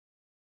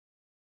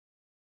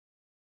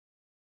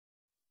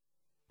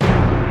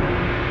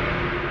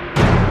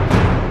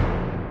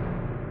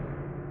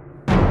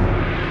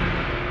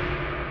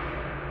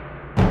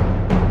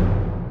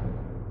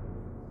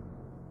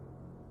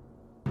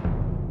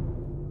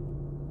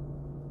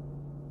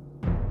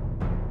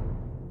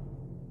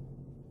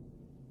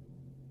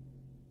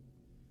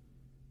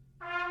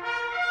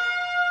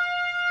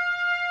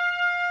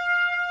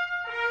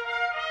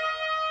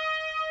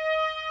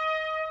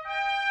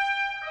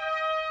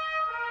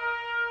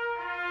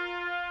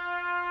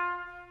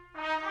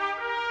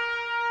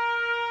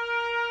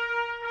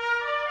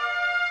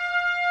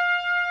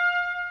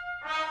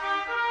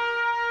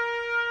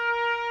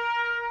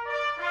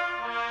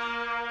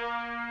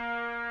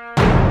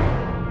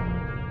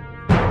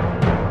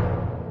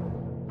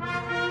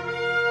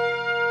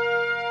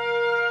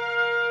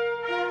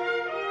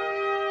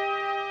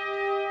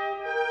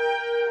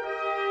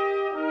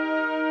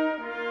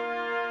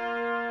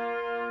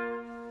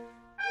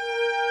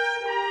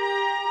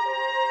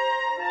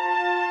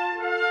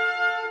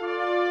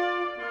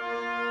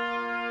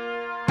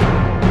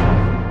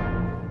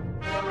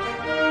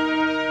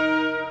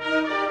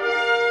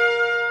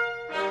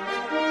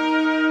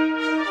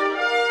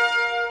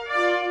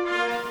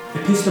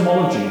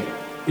Epistemology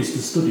is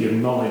the study of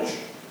knowledge.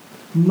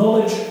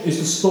 Knowledge is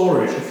the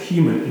storage of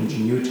human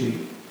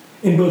ingenuity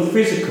in both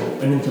physical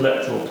and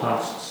intellectual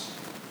tasks.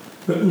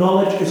 But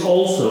knowledge is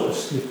also a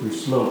slippery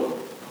slope,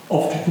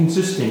 often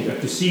consisting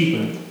of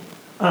deceivement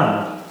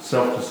and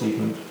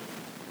self-deceivement.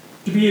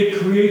 To be a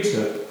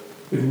creator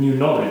of new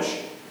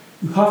knowledge,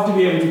 you have to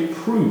be able to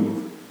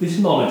prove this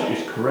knowledge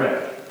is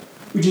correct,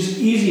 which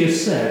is easier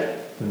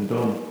said than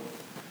done.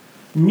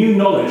 New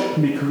knowledge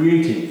can be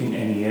created in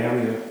any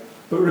area,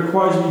 but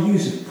requires the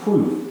use of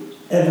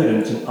proof,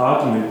 evidence and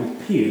argument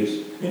with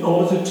peers in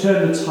order to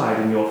turn the tide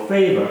in your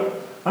favour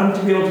and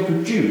to be able to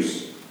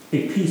produce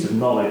a piece of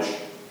knowledge.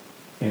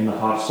 In the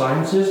hard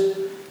sciences,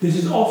 this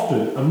is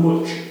often a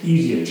much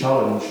easier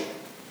challenge.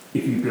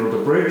 If you build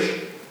a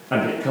bridge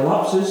and it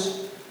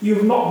collapses, you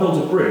have not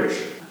built a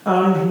bridge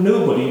and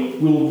nobody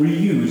will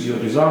reuse your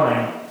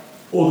design,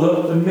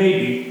 other than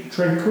maybe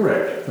try and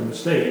correct the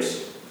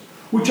mistakes,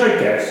 which I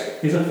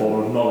guess is a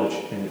form of knowledge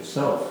in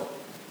itself.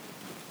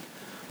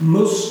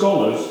 Most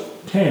scholars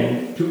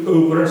tend to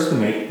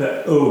overestimate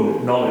their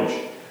own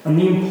knowledge and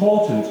the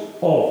importance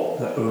of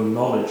their own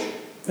knowledge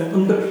and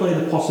underplay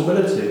the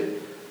possibility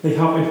they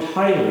have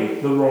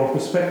entirely the wrong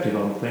perspective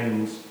on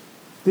things.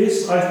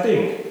 This, I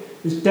think,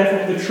 is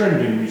definitely the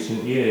trend in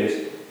recent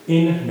years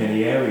in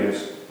many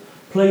areas,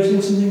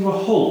 placing something of a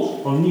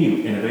halt on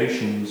new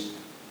innovations.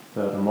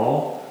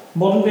 Furthermore,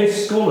 modern-day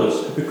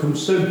scholars have become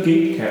so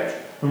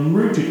gate-kept and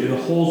rooted in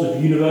the halls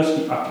of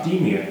university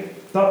academia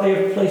that they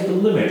have placed a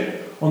limit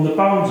on the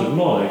bounds of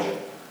knowledge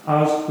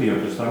as we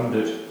understand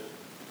it.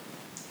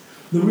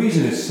 The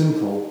reason is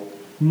simple.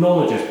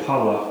 Knowledge is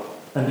power,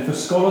 and if a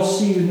scholar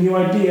sees a new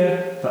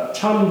idea that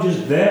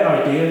challenges their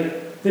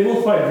idea, they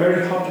will fight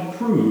very hard to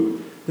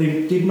prove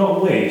they did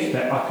not waste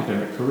their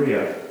academic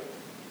career.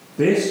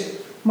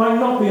 This might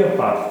not be a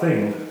bad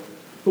thing,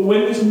 but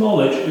when this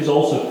knowledge is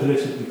also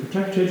politically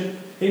protected,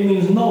 it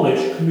means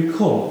knowledge can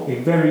become a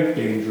very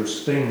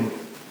dangerous thing.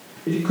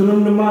 It can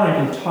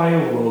undermine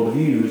entire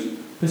worldviews,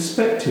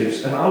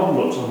 perspectives and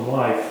outlooks on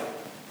life.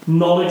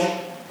 Knowledge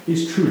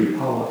is truly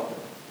power.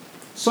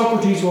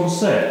 Socrates once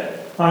said,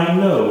 "I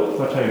know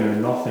that I know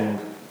nothing,"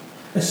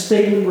 a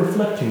statement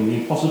reflecting the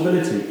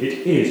impossibility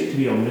it is to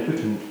be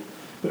omnipotent,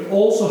 but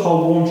also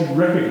how one should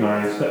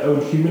recognise their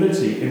own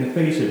humility in the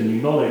face of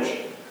new knowledge,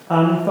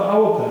 and for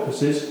our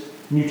purposes,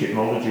 new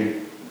technology.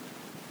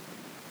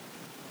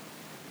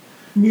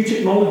 New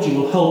technology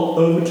will help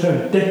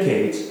overturn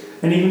decades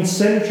and even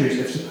centuries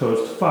of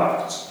supposed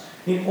facts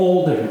in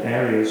all different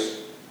areas.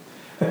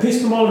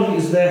 Epistemology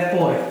is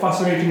therefore a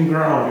fascinating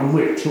ground in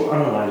which to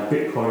analyse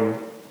Bitcoin.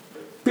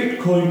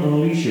 Bitcoin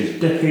unleashes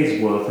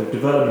decades worth of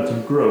development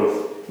and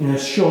growth in a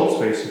short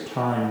space of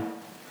time.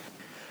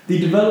 The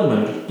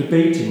development,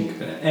 debating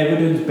an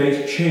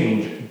evidence-based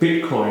change,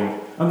 Bitcoin,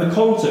 and the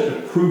concept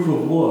of proof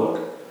of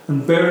work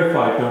and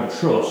verified don't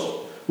trust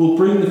will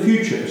bring the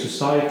future of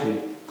society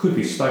could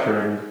be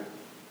staggering.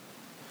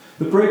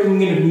 The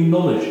breaking in of new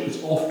knowledge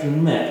is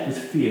often met with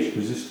fierce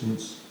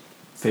resistance.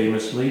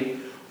 Famously,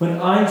 when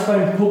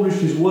Einstein published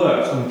his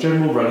works on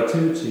general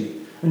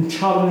relativity and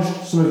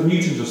challenged some of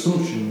Newton's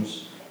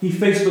assumptions, he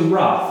faced the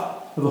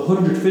wrath of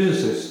 100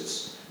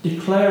 physicists,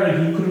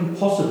 declaring he couldn't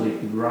possibly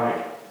be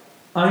right.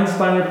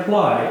 Einstein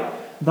replied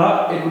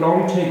that it would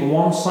only take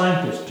one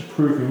scientist to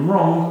prove him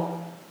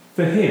wrong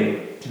for him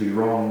to be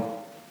wrong.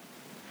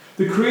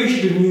 The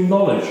creation of new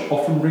knowledge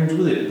often brings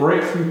with it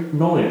breakthrough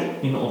knowledge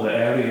in other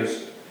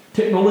areas.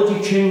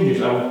 Technology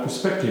changes our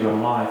perspective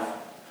on life.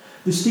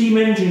 The steam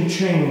engine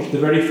changed the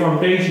very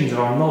foundations of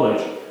our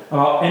knowledge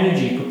about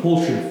energy,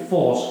 propulsion,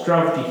 force,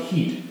 gravity,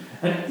 heat,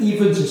 and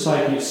even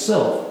society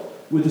itself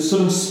with the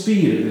sudden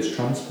speed of this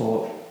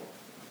transport.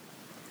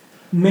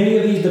 Many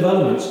of these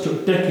developments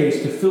took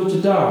decades to filter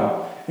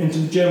down into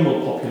the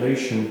general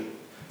population,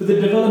 but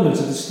the developments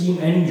of the steam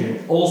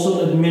engine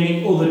also led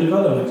many other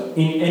developments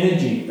in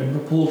energy and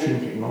propulsion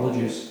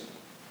technologies.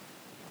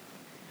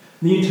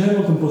 The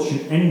internal combustion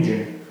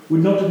engine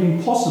would not have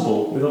been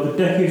possible without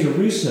the decades of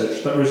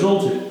research that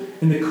resulted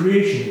in the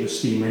creation of the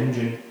steam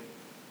engine.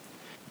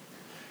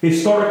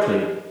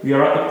 Historically, we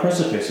are at the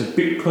precipice of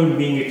Bitcoin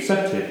being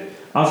accepted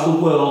as the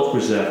world's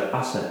reserve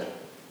asset.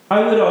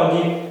 I would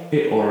argue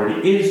it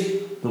already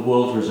is the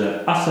world's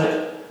reserve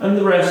asset, and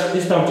the rest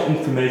is down to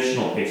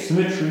informational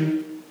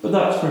asymmetry, but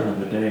that's for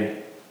another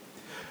day.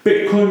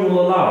 Bitcoin will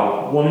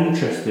allow one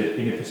interested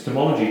in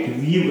epistemology to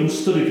view and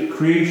study the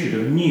creation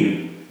of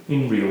new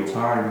in real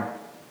time.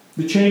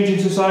 The change in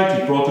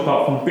society brought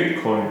about from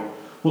Bitcoin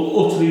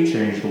will utterly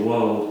change the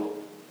world.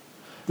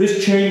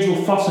 This change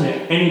will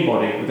fascinate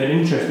anybody with an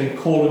interest in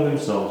calling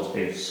themselves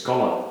a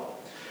scholar.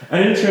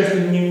 An interest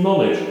in new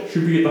knowledge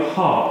should be at the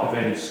heart of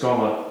any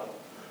scholar.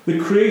 The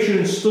creation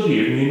and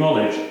study of new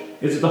knowledge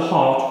is at the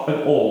heart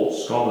of all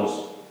scholars.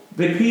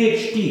 The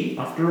PhD,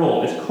 after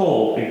all, is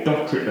called a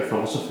doctorate of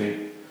philosophy.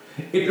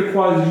 It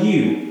requires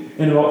you,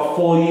 in about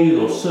 4 years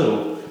or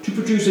so, to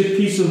produce a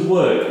piece of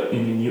work in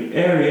a new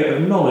area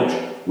of knowledge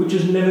which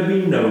has never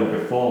been known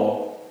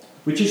before.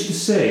 Which is to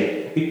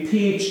say, a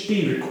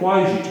PhD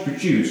requires you to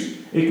produce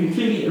a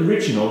completely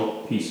original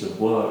difficult piece of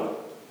work.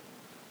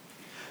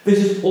 This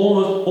is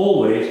almost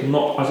always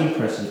not as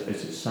impressive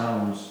as it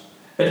sounds.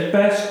 At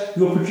best,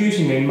 you are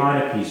producing a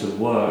minor piece of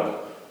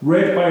work,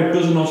 read by a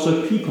dozen or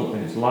so people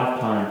in its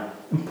lifetime,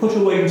 and put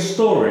away in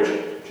storage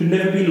to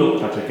never be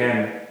looked at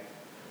again.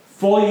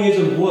 4 years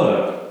of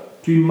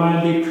work to be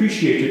mildly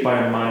appreciated by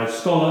a minor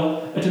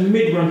scholar at a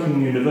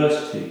mid-ranking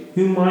university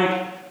who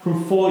might,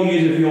 from 4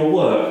 years of your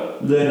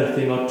work, learn a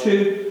thing or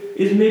two,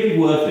 is maybe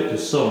worth it to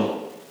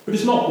some, but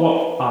it's not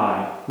what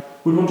I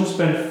would want to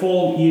spend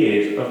 4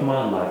 years of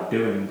my life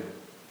doing.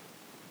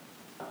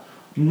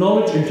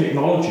 Knowledge and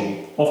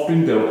technology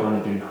often go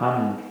hand in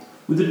hand,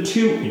 with the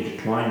two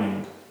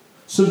intertwining,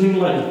 something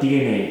like the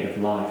DNA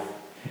of life,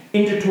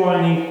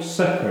 intertwining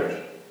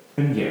separate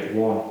and yet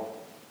one.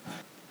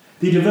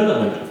 The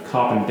development of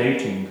carbon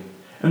dating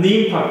and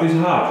the impact this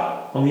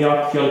had on the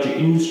archaeology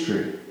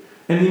industry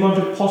and the amount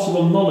of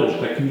possible knowledge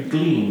that can be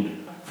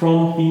gleaned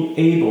from being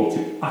able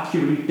to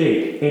accurately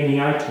date any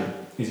item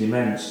is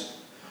immense.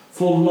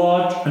 For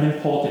large and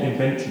important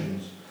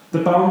inventions,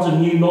 the bounds of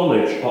new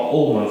knowledge are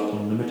almost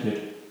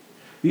unlimited.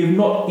 We have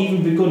not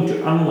even begun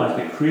to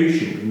analyse the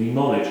creation of new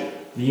knowledge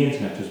the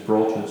internet has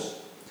brought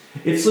us.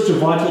 It's such a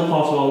vital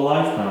part of our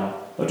life now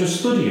that to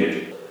study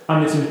it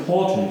and its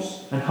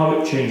importance and how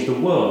it changed the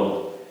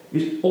world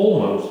is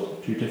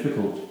almost too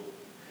difficult.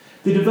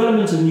 The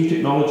development of new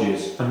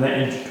technologies and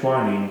their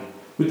intertwining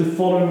with the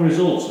following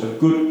results of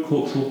good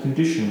cultural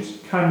conditions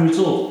can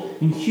result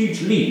in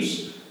huge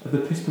leaps of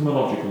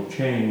epistemological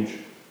change.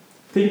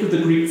 Think of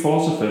the Greek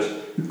philosophers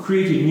who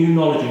created new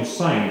knowledge in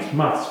science,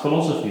 maths,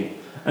 philosophy,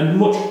 and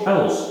much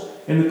else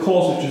in the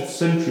course of just a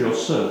century or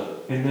so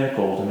in their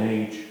golden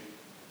age.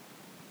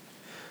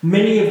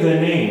 Many of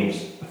their names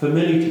are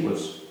familiar to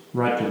us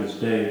right to this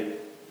day.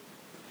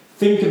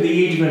 Think of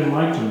the Age of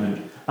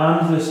Enlightenment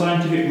and the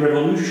scientific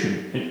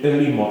revolution in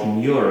early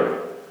modern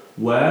Europe,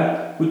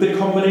 where, with the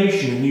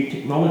combination of new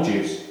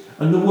technologies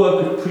and the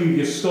work of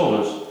previous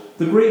scholars,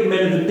 the great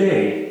men of the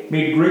day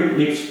made great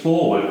leaps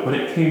forward when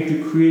it came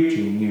to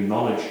creating new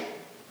knowledge.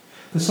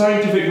 The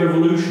scientific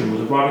revolution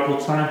was a radical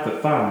time for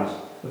fans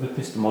of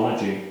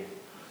epistemology.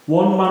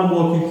 One man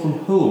working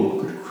from home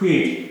could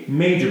create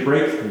major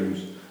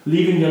breakthroughs,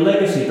 leaving a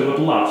legacy that would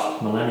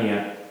last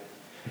millennia.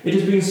 It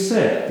has been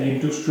said the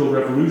Industrial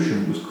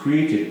Revolution was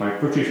created by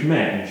British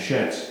men in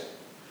sheds.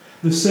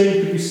 The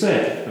same could be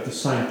said of the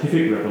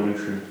Scientific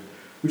Revolution,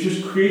 which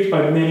was created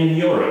by men in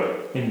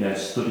Europe in their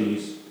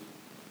studies.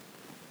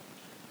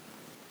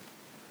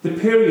 The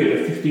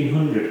period of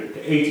 1500 to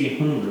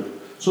 1800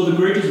 saw the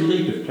greatest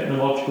leap of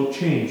technological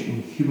change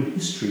in human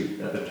history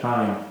at the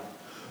time,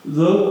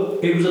 though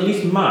it was at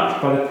least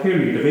matched by the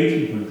period of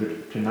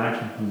 1800 to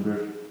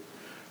 1900.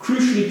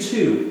 Crucially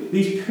too,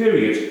 these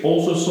periods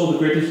also saw the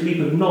greatest leap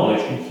of knowledge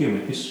in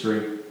human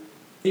history.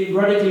 It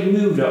radically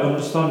moved our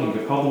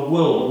understanding of how the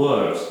world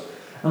works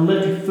and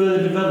led to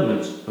further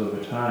developments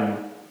over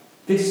time.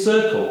 This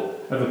circle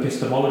of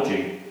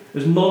epistemology,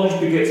 as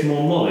knowledge begets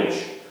more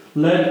knowledge,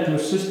 led to a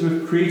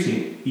system of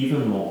creating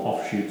even more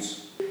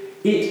offshoots.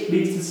 It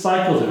leads to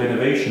cycles of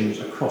innovations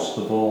across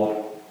the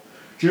board.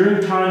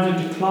 During times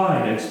of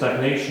decline and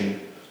stagnation,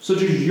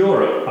 such as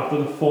Europe after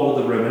the fall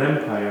of the Roman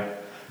Empire,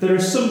 there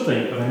is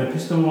something of an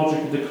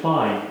epistemological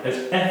decline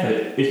as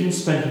effort isn't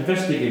spent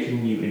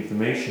investigating new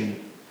information,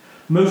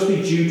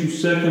 mostly due to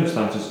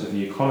circumstances of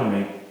the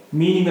economy,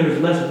 meaning there is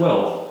less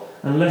wealth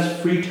and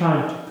less free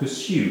time to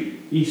pursue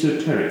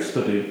esoteric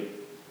study.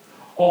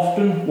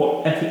 Often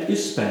what effort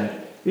is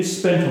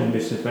spent on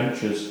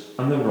misadventures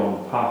and the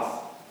wrong path.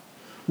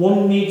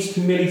 One needs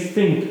to merely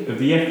think of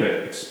the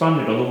effort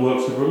expanded on the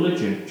works of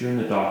religion during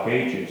the Dark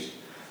Ages,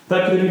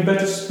 that could have been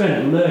better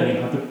spent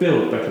learning how to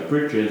build better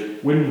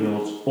bridges,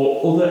 windmills,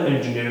 or other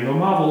engineering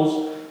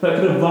marvels that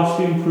could have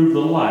vastly improved the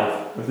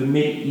life of the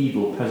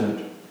medieval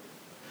peasant.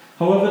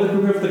 However, the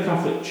grip of the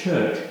Catholic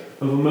Church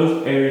over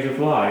most areas of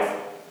life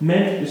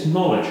meant this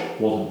knowledge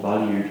wasn't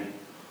valued.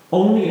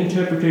 Only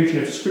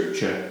interpretation of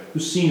Scripture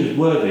was seen as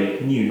worthy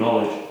new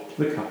knowledge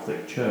to the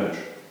Catholic Church.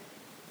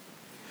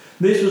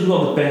 This was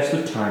not the best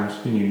of times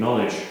for new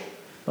knowledge.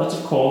 That's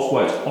of course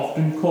why it's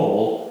often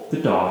called the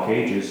Dark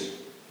Ages.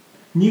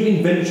 New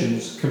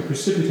inventions can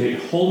precipitate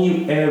whole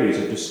new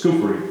areas of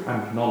discovery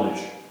and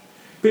knowledge.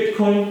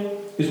 Bitcoin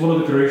is one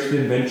of the greatest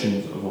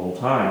inventions of all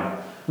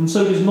time, and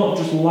so it is not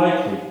just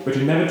likely but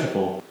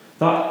inevitable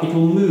that it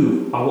will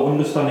move our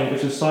understanding of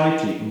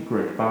society in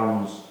great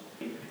bounds.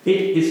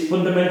 It is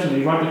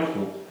fundamentally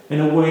radical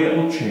in a way that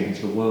will change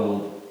the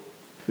world.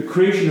 The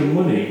creation of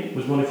money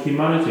was one of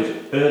humanity's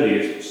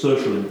earliest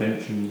social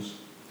inventions.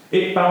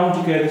 It bound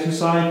together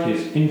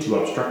societies into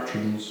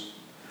abstractions.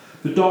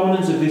 The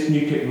dominance of this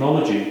new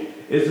technology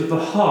is at the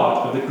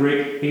heart of the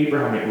great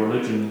Abrahamic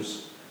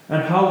religions,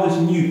 and how this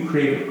new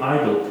craven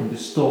idol can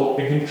distort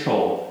and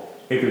control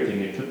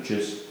everything it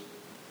touches.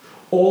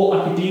 All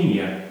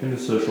academia in the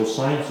social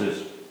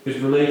sciences is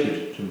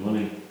related to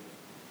money.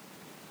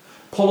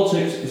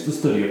 Politics is the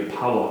study of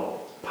power.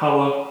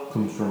 Power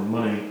comes from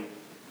money.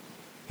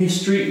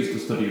 History is the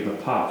study of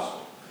the past.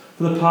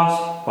 For the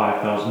past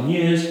 5,000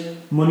 years,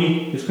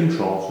 money is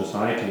controlled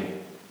society.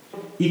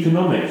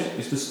 Economics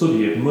is the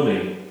study of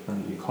money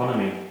and the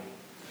economy.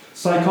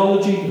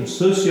 Psychology and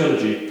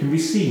sociology can be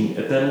seen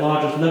at their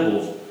largest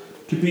levels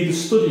to be the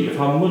study of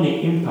how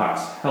money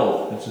impacts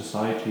health and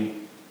society.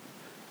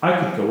 I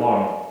could go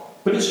on,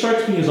 but it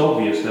strikes me as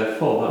obvious,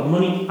 therefore, that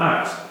money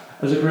acts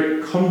as a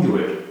great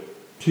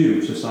conduit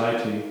to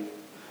society.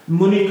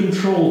 Money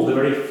controls the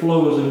very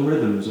flows and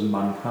rhythms of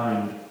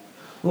mankind.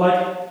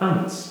 Like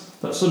ants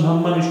that somehow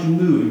manage to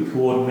move in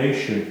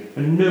coordination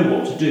and know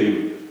what to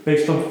do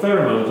based on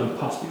pheromones and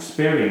past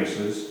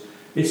experiences,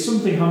 is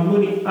something how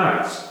money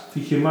acts for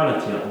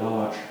humanity at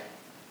large.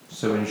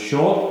 So in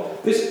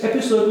short, this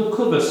episode will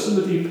cover some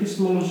of the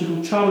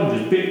epistemological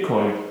challenges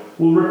Bitcoin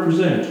will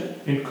represent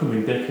in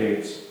coming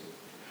decades.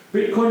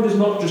 Bitcoin does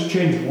not just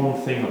change one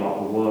thing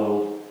about the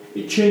world,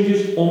 it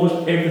changes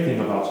almost everything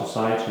about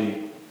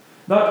society.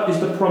 That is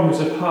the promise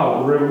of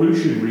how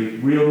revolutionary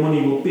real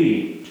money will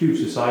be to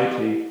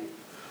society.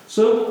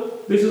 So,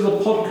 this is a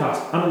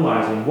podcast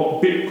analysing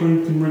what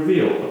Bitcoin can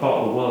reveal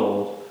about the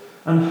world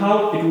and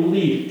how it will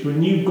lead to a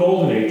new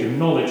golden age of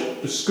knowledge,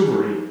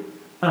 discovery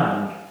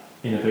and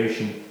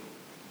innovation.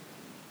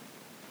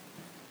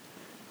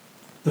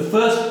 The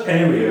first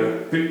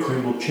area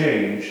Bitcoin will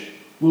change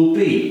will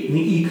be in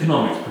the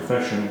economics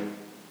profession.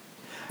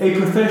 A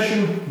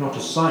profession, not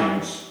a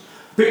science.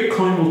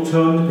 Bitcoin will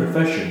turn the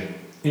profession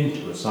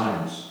into a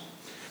science.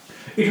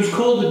 It was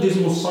called the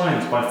dismal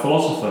science by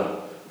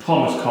philosopher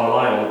Thomas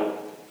Carlyle.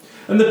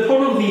 And the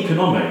problem with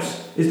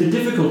economics is the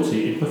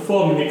difficulty in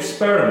performing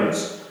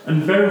experiments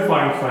and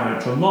verifying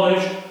financial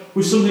knowledge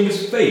with something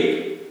as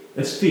fake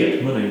as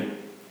fiat money.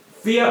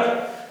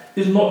 Fiat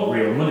is not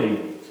real money,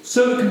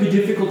 so it can be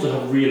difficult to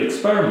have real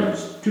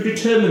experiments to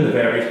determine the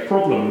various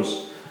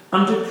problems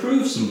and to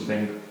prove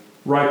something,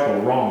 right or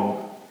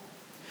wrong.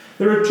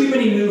 There are too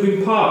many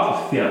moving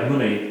parts with fiat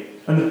money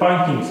and the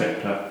banking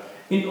sector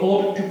in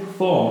order to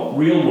perform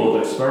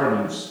real-world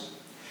experiments.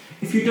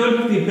 If you don't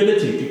have the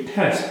ability to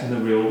test in the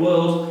real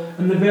world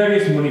and the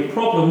various money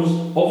problems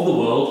of the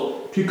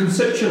world to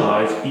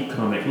conceptualize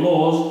economic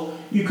laws,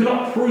 you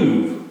cannot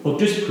prove or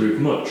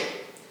disprove much.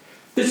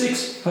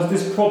 Physics has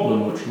this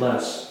problem much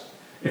less.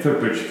 If a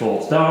bridge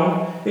falls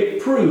down,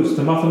 it proves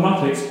the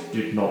mathematics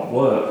did not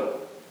work.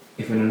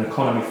 If an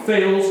economy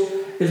fails,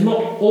 it's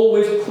not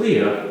always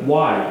clear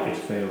why it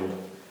failed.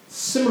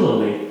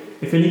 Similarly,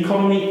 if an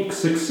economy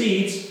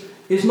succeeds,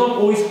 it's not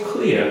always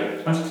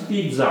clear as to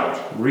the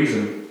exact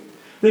reason.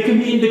 There can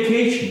be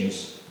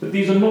indications, but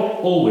these are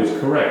not always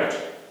correct.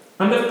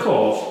 And of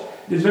course,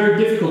 it is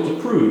very difficult to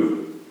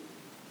prove.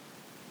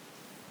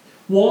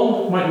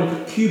 One might look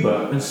at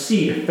Cuba and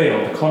see a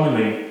failed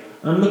economy,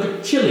 and look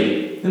at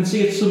Chile and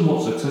see a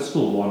somewhat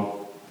successful one.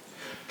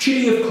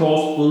 Chile, of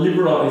course, will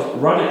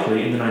liberalise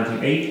radically in the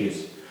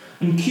 1980s,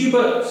 and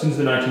Cuba, since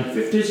the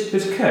 1950s,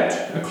 has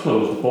kept a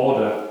closed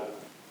border.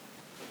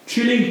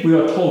 Chile, we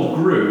are told,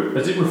 grew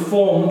as it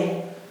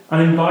reformed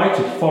and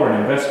invited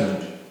foreign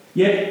investment,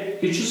 yet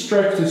it just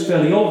strikes as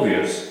fairly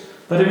obvious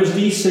that it was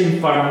these same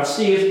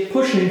financiers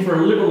pushing for a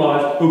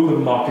liberalised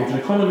open market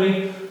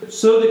economy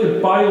so they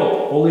could buy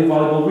up all the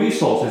valuable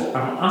resources and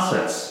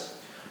assets,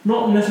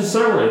 not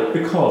necessarily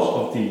because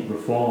of the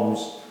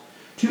reforms.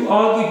 To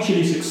argue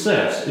Chile's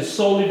success is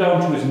solely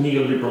down to its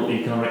neoliberal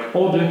economic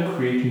order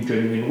creating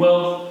genuine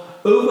wealth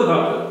over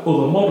that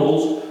other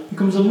models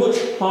becomes a much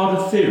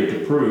harder theory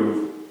to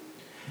prove.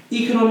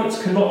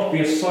 Economics cannot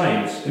be a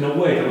science in a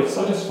way that would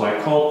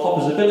satisfy Karl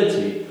Popper's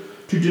ability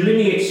to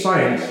delineate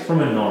science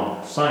from a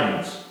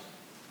non-science.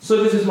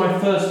 So this is my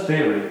first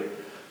theory.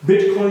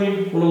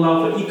 Bitcoin will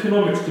allow for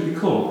economics to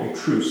become a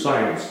true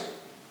science,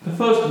 the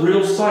first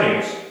real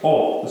science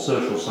of the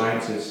social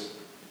sciences.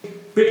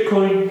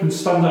 Bitcoin can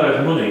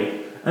standardize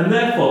money and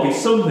therefore be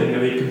something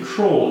of a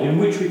control in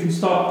which we can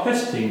start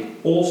testing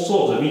all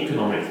sorts of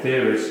economic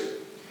theories.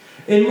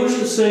 In much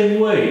the same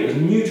way as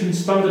Newton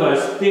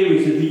standardized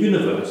theories of the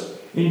universe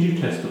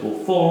into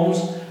testable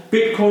forms,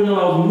 Bitcoin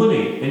allows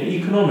money and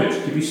economics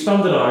to be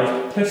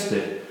standardized,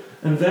 tested,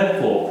 and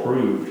therefore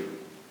proved.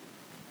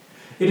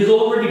 It is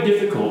already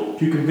difficult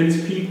to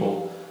convince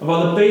people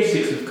about the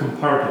basics of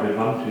comparative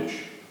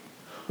advantage.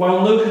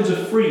 While notions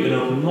of free and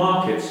open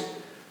markets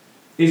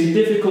is a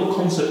difficult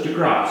concept to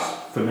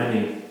grasp for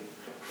many.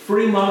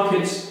 Free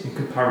markets and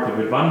comparative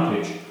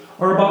advantage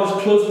are about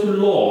as close to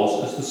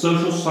laws as the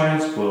social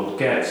science world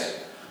gets,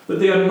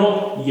 but they are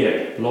not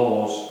yet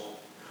laws.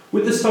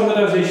 With the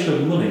standardization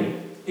of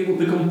money, it will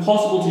become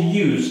possible to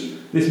use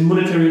this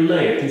monetary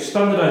layer to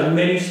standardize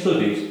many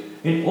studies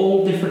in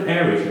all different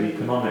areas of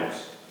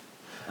economics.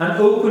 An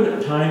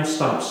open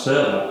time-stamped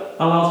server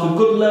allows for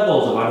good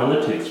levels of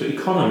analytics for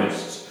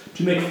economists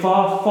to make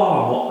far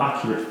more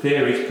accurate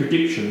theories,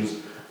 predictions,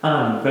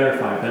 and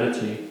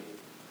verifiability.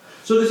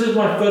 So this is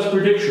my first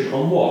prediction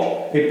on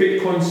what a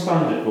Bitcoin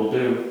standard will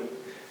do.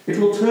 It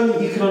will turn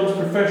the economics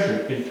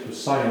profession into a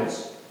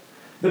science.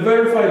 The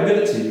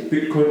verifiability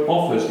Bitcoin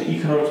offers the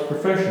economics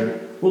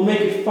profession will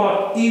make it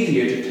far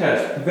easier to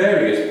test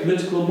various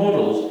political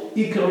models,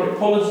 economic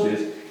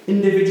policies,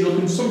 individual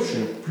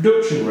consumption,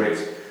 production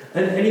rates,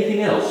 and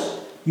anything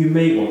else you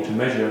may want to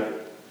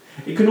measure.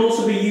 It can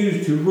also be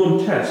used to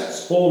run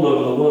tests all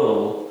over the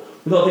world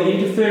without the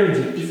interference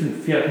of different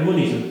fiat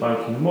monies and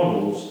banking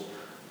models,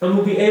 and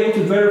will be able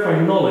to verify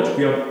knowledge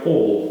beyond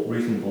all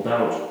reasonable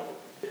doubt.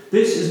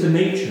 This is the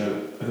nature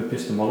of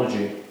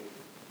epistemology.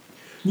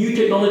 New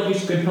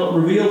technologies can help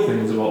reveal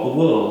things about the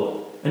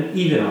world and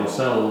even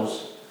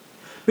ourselves.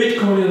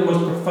 Bitcoin is the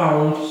most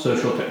profound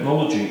social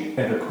technology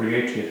ever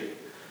created.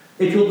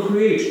 It will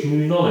create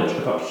new knowledge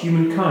about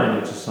humankind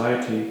and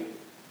society.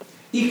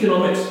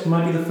 Economics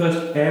might be the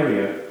first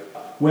area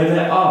where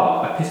there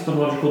are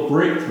epistemological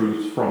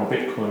breakthroughs from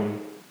Bitcoin.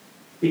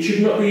 It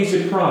should not be a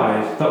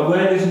surprise that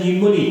where this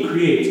new money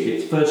creates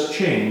its first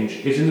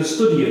change is in the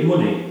study of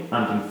money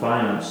and in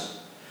finance.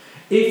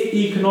 If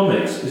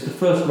economics is the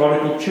first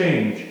radical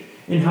change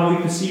in how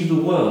we perceive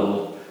the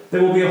world,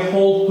 there will be a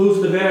whole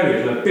host of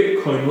areas where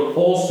Bitcoin will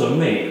also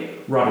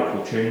make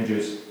radical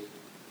changes.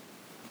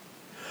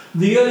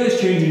 The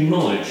earliest change in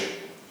knowledge,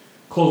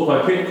 caused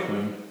by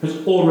Bitcoin,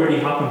 has already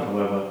happened,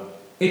 however.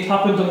 It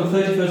happened on the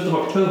 31st of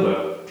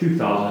October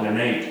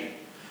 2008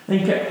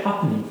 and kept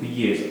happening for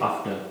years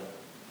after.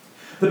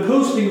 The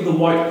posting of the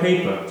white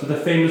paper to the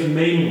famous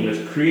mailing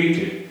list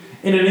created,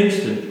 in an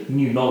instant,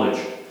 new knowledge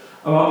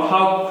about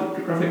how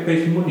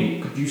cryptographic-based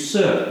money could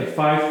usurp a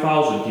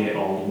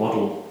 5,000-year-old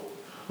model.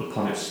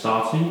 Upon its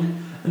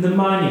starting and the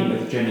mining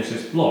of the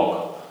Genesis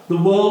block, the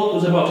world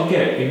was about to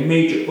get a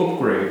major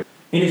upgrade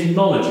in its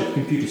knowledge of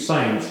computer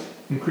science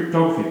and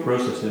cryptography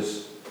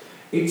processes.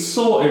 It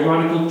saw a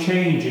radical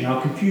change in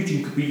how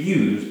computing could be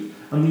used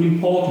and the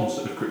importance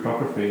of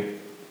cryptography.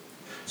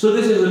 So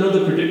this is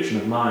another prediction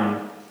of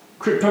mine.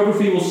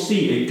 Cryptography will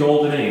see a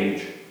golden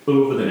age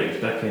over the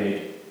next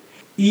decade.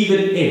 Even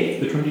if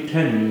the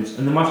 2010s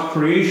and the mass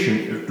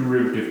creation of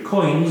derivative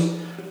coins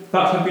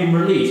that have been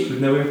released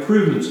with no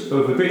improvements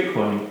over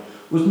Bitcoin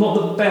was not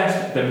the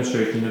best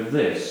demonstration of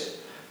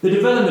this, the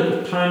development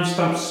of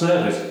time-stamped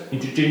service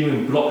into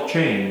genuine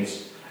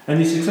blockchains and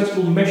the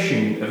successful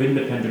meshing of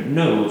independent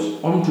nodes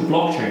onto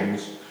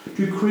blockchains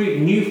to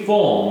create new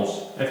forms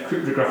of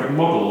cryptographic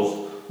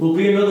models will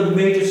be another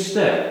major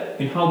step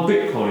in how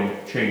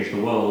Bitcoin changed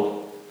the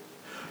world.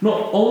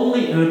 Not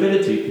only an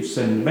ability to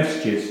send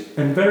messages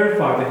and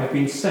verify they have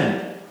been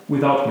sent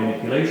without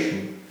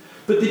manipulation,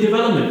 but the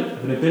development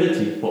of an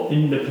ability for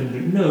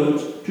independent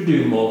nodes to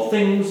do more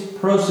things,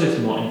 process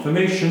more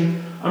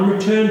information, and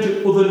return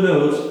to other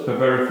nodes for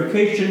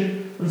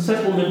verification and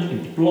settlement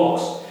into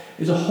blocks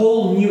is a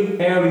whole new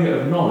area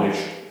of knowledge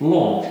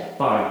launched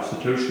by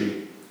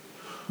Satoshi.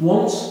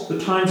 Once the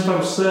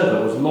timestamp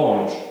server was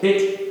launched,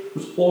 it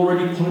was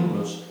already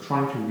pointless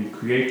trying to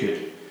recreate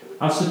it,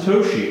 as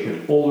Satoshi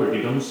had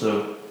already done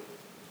so.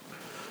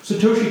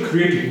 Satoshi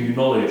created new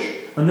knowledge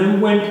and then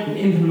went and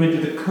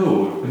implemented the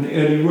code in the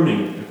early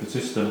running of the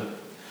system.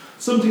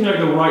 Something like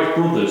the Wright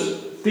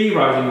brothers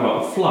theorizing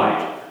about a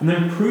flight and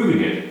then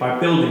proving it by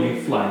building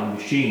a flying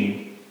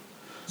machine.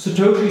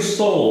 Satoshi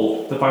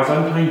solved the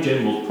Byzantine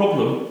general's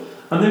problem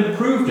and then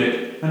proved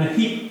it and a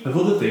heap of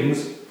other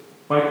things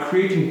by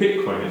creating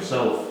Bitcoin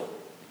itself.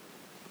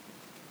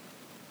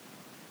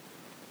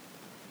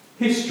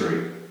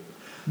 History.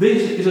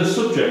 This is a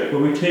subject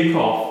where we take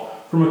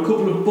off from a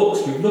couple of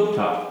books we've looked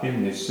at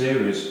in this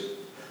series.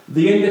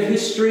 The End of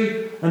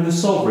History and The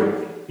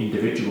Sovereign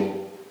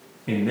Individual.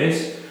 In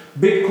this,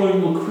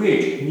 Bitcoin will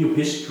create new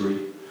history.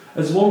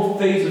 As one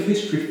phase of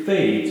history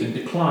fades and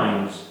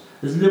declines,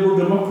 as liberal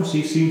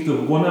democracy seems to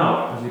have won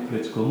out as a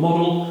political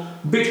model,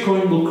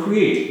 Bitcoin will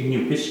create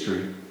new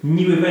history,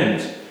 new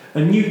events,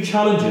 and new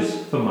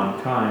challenges for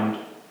mankind.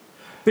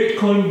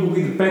 Bitcoin will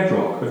be the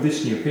bedrock of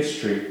this new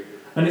history,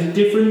 and its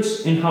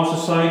difference in how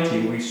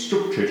society will be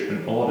structured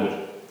and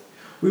ordered.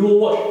 We will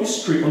watch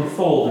history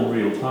unfold in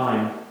real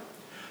time.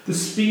 The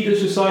speed of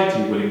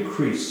society will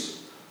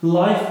increase.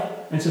 Life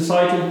and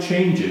societal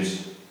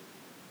changes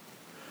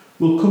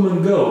will come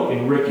and go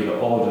in regular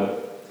order.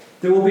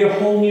 There will be a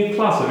whole new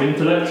class of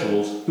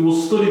intellectuals who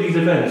will study these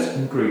events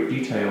in great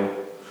detail,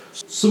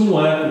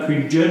 somewhere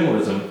between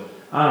journalism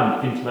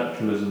and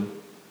intellectualism.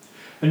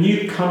 A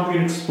new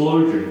Cambrian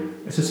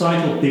explosion, a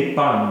societal Big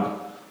Bang,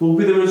 will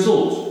be the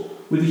result,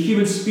 with the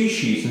human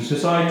species and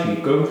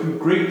society going through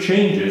great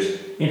changes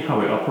in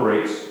how it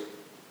operates.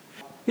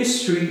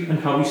 History and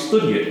how we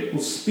study it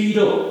will speed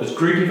up as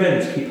great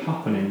events keep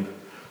happening.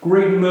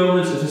 Great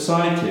moments of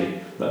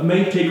society that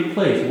may take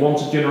place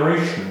once a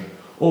generation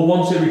or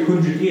once every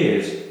 100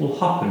 years will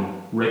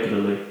happen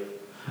regularly.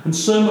 And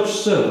so much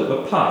so that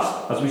the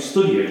past, as we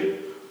study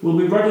it, will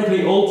be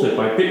radically altered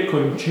by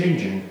Bitcoin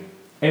changing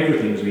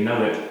everything as we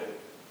know it.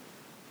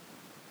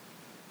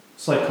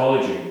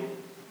 Psychology.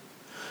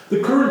 The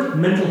current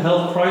mental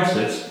health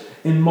crisis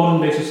in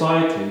modern day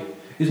society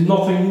is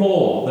nothing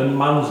more than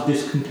man's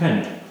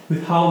discontent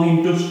with how the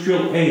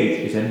industrial age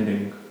is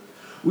ending.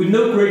 With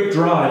no great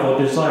drive or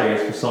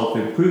desires for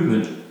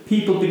self-improvement,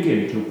 people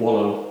begin to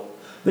wallow.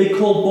 They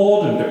call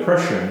boredom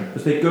depression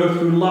as they go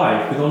through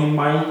life with only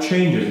mild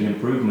changes and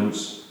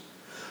improvements.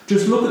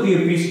 Just look at the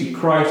obesity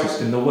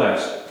crisis in the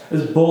West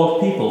as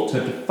bored people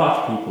turn to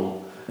fat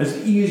people,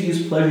 as easy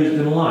as pleasures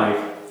in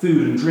life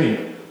food and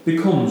drink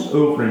becomes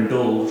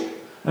overindulged,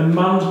 and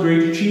man's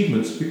great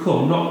achievements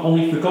become not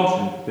only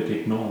forgotten but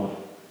ignored.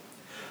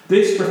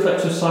 This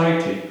reflects a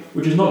society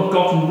which has not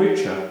gotten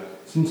richer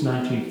since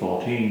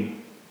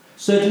 1914.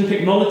 Certain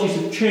technologies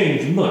have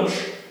changed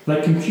much,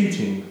 like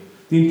computing,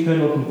 the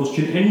internal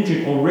combustion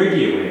engine or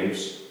radio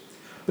waves.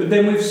 But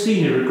then we've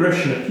seen a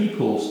regression of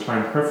people's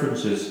time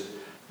preferences.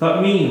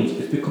 That means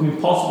it's become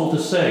impossible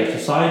to say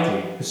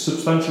society has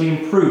substantially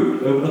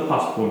improved over the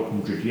past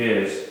 100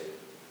 years.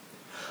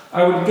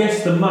 I would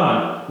guess the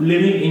man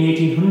living in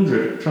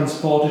 1800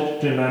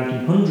 transported to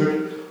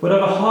 1900 would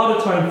have a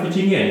harder time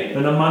fitting in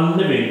than a man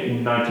living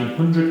in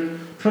 1900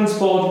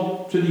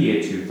 transported to the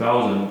year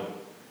 2000.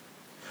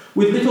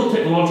 With little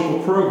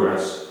technological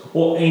progress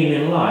or aim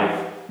in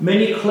life,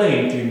 many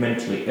claim to be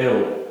mentally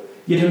ill,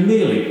 yet are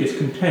merely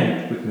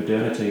discontent with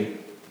modernity.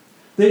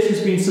 This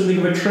has been something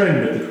of a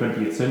trend of the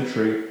 20th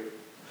century.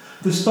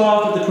 The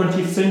start of the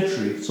 20th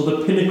century saw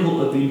the pinnacle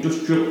of the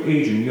industrial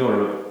age in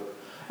Europe,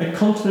 a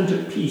continent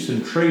at peace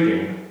and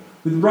trading,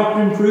 with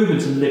rapid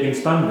improvements in living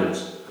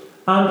standards,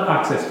 and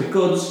access to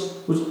goods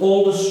was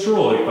all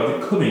destroyed by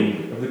the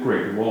coming of the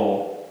Great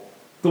War.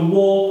 The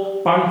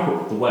war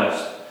bankrupted the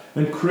West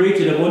and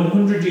created a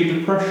 100-year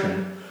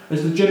depression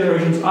as the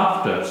generations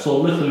after saw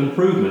little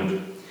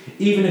improvement,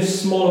 even if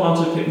small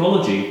amounts of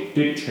technology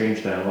did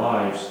change their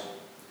lives.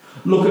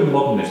 Look at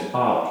modernist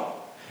art.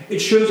 It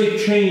shows a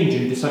change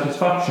in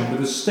dissatisfaction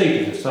with the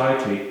state of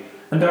society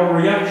and our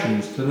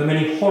reactions to the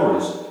many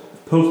horrors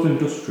of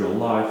post-industrial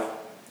life.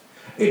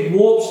 It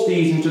warps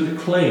these into the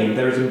claim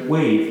there is a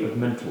wave of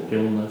mental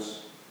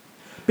illness.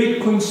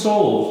 Bitcoin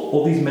solves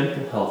all these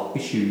mental health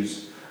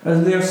issues,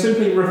 as they are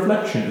simply a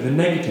reflection of the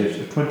negatives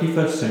of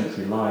 21st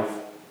century life.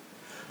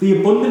 The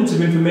abundance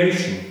of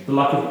information, the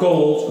lack of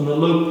goals, and the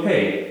low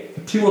pay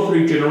for 2 or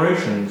 3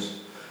 generations,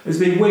 as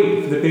they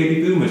wait for the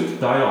baby boomers to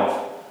die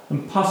off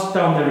and pass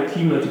down their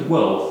accumulated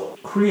wealth,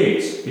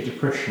 creates a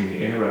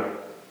depressionary era.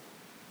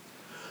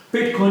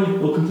 Bitcoin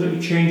will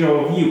completely change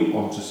our view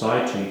on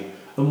society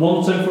and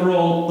once and for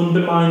all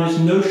undermine this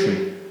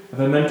notion of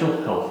a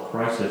mental health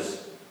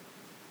crisis.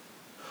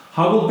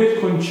 How will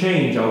Bitcoin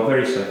change our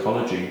very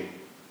psychology?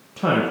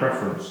 Time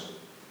preference.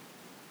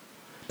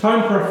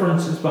 Time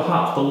preference is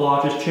perhaps the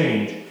largest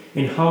change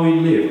in how we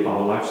live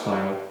our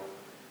lifestyle.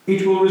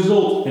 It will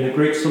result in a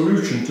great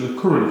solution to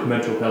the current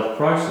mental health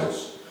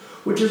crisis,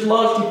 which is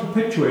largely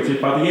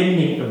perpetuated by the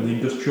ending of the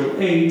industrial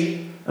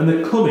age and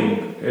the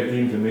coming of the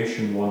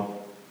information one.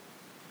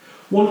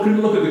 One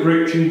can look at the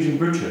great change in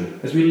Britain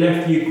as we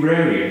left the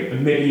agrarian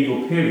and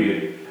medieval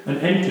period and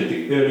entered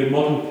the early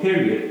modern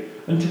period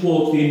and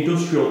towards the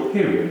industrial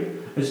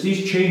period as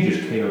these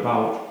changes came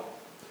about.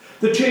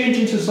 The change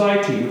in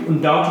society would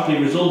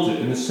undoubtedly resulted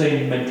in the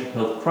same mental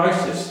health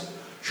crisis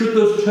should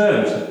those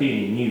terms have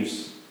been in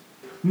use.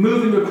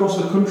 Moving across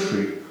the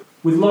country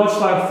with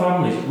large-scale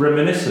families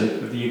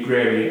reminiscent of the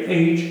agrarian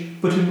age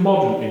but in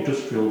modern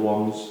industrial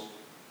ones.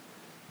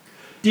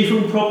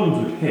 Different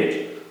problems would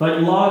hit,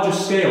 like larger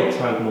scale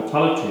child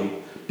mortality,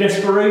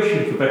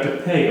 desperation for better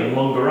pay and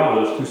longer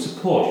hours to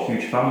support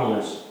huge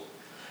families.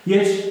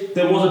 Yet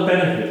there was a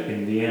benefit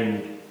in the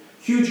end: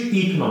 huge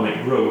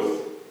economic growth.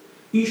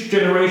 Each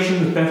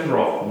generation was better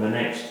off than the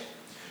next,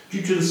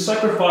 due to the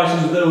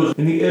sacrifices of those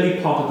in the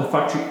early part of the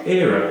factory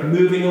era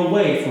moving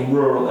away from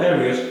rural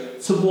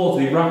areas towards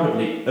the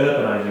rapidly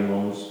urbanizing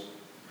ones.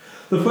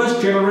 The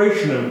first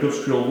generation of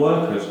industrial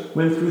workers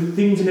went through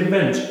things and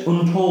events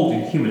untold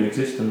in human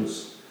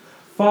existence,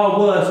 far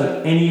worse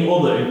than any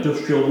other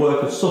industrial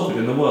workers suffered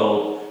in the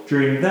world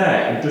during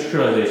their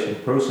industrialization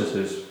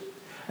processes.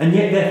 And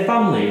yet their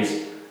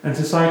families and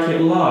society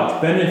at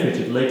large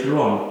benefited later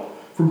on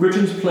from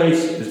Britain's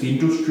place as the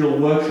industrial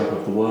workshop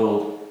of the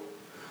world.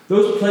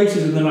 Those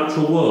places in the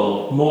natural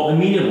world, more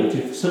amenable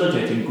to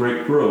facilitating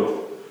great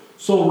growth,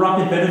 saw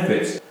rapid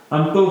benefits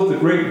and both the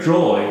great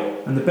joy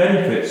and the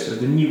benefits of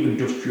the new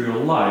industrial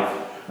life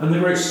and the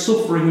great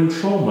suffering and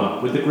trauma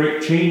with the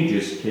great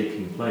changes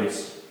taking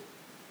place.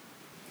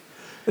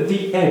 At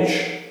the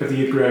edge of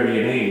the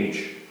agrarian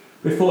age,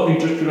 before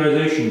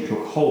industrialization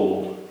took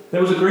hold,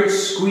 there was a great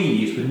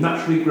squeeze with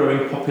naturally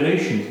growing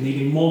populations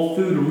needing more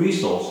food and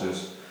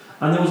resources,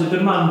 and there was a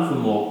demand for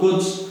more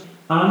goods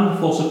and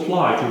for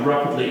supply to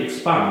rapidly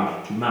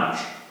expand to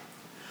match.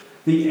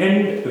 The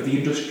end of the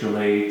industrial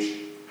age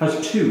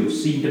has too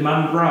seen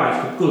demand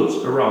rise for goods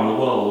around the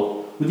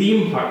world with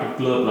the impact of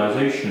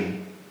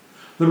globalization.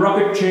 The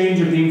rapid change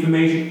of the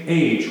information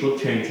age will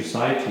change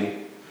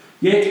society,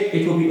 yet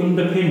it will be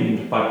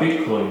underpinned by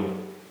Bitcoin.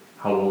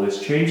 How will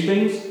this change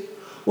things?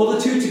 Well,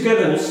 the two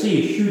together will see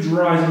a huge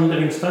rise in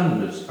living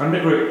standards and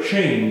a great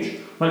change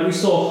like we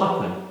saw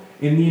happen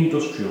in the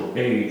industrial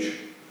age,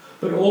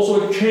 but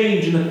also a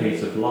change in the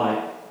pace of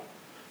life.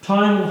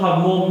 Time will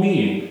have more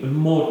meaning and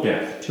more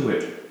depth to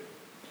it.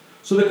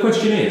 So the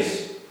question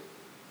is,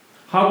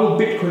 how will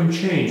Bitcoin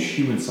change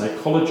human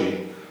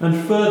psychology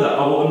and further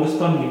our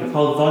understanding of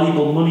how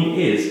valuable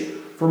money is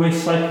from a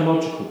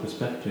psychological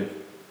perspective?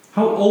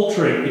 How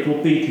altering it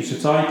will be to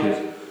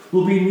societies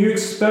will be a new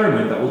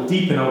experiment that will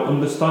deepen our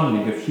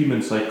understanding of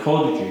human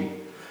psychology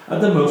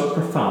at the most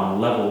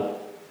profound level.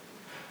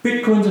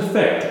 Bitcoin's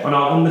effect on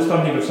our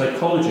understanding of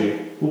psychology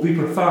will be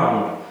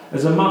profound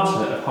as a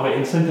matter of how it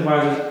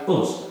incentivizes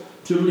us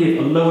to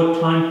live a lower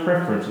time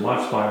preference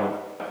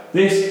lifestyle.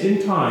 This,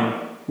 in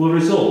time, will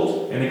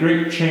result in a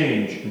great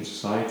change in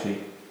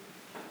society.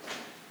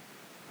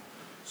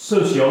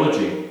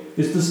 Sociology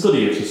is the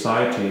study of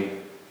society.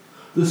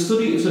 The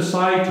study of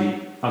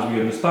society as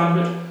we understand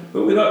it,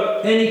 but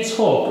without any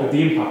talk of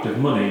the impact of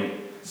money,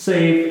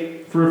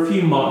 save for a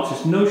few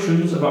Marxist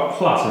notions about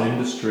class and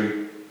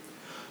industry.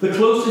 The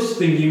closest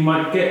thing you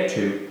might get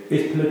to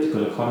is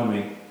political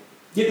economy.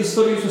 Yet the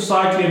study of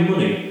society and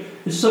money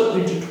is so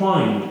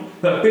intertwined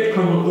that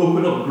Bitcoin will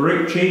open up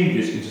great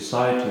changes in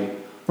society,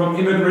 from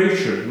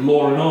immigration,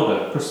 law and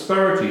order,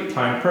 prosperity,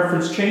 time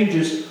preference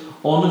changes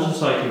on a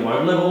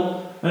society-wide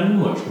level, and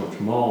much, much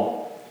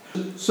more.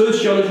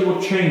 Sociology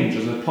will change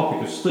as a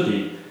topic of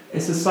study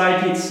as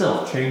society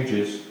itself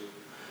changes.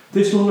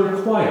 This will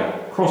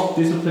require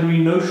cross-disciplinary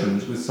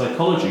notions with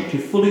psychology to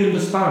fully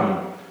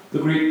understand the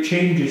great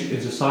changes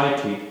in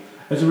society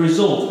as a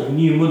result of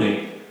new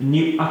money and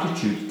new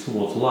attitudes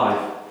towards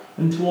life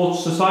and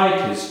towards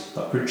societies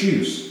that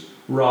produce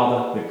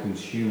rather than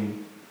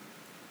consume.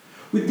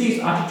 With these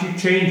attitude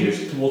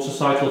changes towards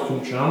societal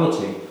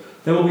functionality,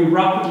 there will be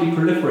rapidly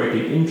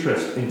proliferating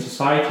interest in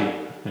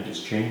society and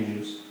its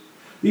changes.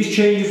 These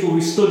changes will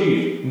be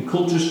studied and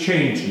cultures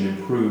changed and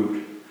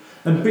improved,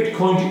 and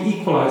Bitcoin to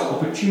equalise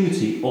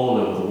opportunity all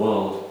over the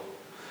world.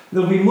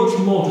 There will be much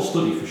more to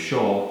study for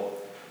sure.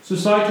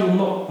 Society will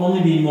not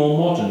only be more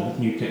modern with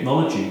new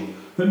technology,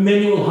 but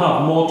many will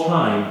have more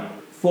time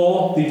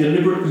for the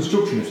deliberate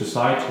construction of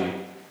society.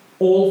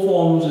 All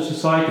forms of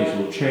societies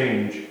will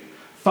change.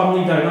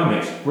 Family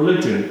dynamics,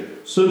 religion,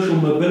 social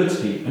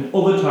mobility, and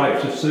other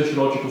types of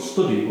sociological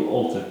study will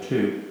alter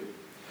too.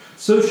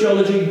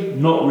 Sociology,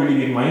 not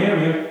really in my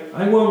area,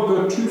 I won't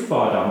go too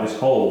far down this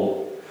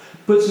hole.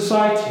 But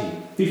society,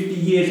 50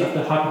 years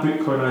after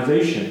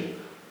hyper-Bitcoinization,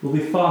 will be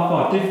far,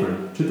 far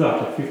different to that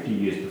of 50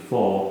 years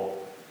before.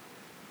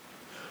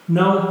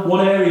 Now,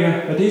 one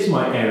area that is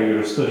my area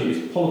of study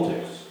is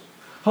politics.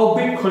 How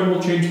Bitcoin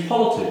will change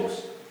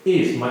politics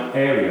is my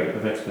area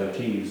of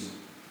expertise.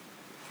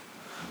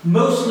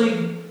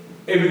 Mostly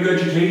a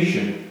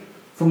regurgitation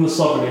from the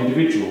sovereign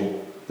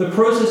individual, the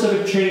process of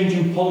a change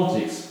in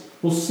politics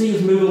will see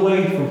us move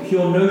away from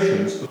pure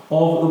notions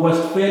of the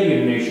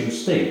Westphalian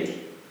nation-state.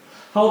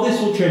 How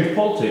this will change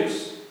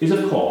politics is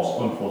of course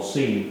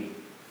unforeseen.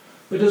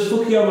 But as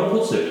Fukuyama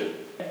puts it,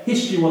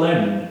 history will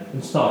end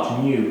and start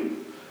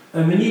anew,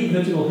 and the new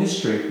political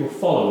history will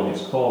follow in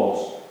its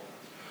course.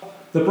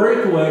 The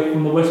breakaway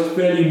from the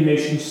Westphalian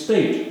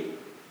nation-state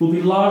will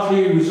be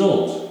largely a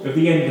result of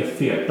the end of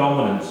fiat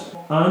dominance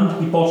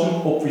and the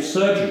bottom-up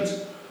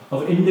resurgence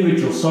of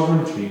individual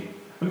sovereignty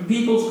and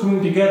peoples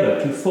coming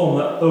together to form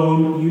their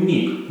own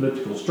unique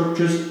political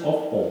structures of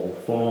all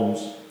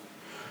forms.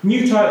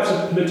 New types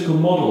of political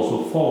models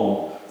will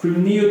form,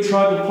 from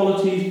neo-tribal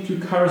polities to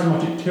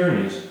charismatic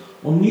tyrannies,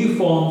 or new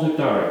forms of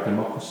direct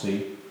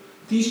democracy.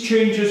 These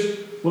changes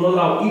will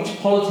allow each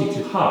polity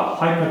to have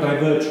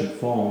hyper-divergent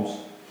forms.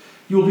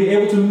 You will be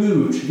able to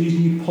move to these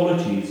new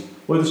polities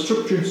where the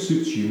structure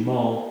suits you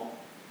more.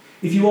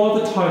 If you are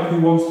the type who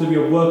wants to be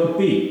a worker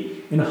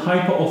bee in a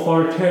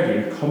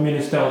hyper-authoritarian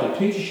communist-style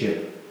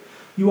dictatorship,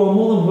 you are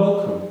more than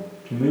welcome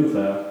to move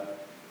there.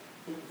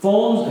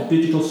 Forms of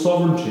digital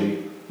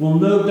sovereignty will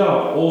no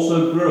doubt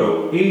also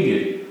grow,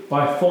 aided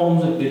by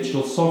forms of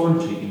digital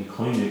sovereignty in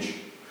coinage.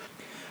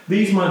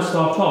 These might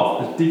start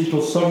off as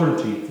digital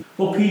sovereignty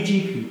or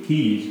PGP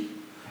keys,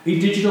 a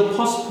digital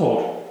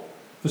passport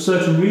for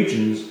certain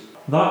regions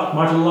that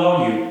might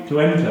allow you to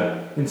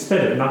enter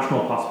instead of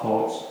national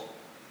passports.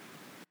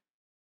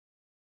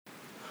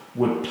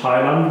 Would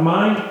Thailand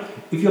mind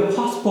if your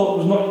passport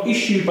was not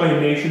issued by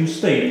a nation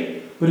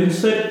state, but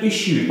instead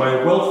issued by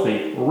a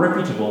wealthy,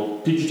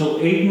 reputable digital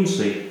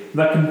agency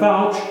that can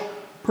vouch,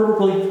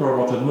 probably for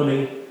a lot of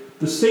money,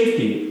 the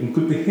safety and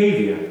good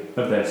behaviour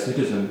of their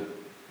citizen?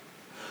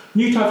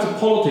 New types of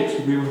politics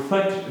will be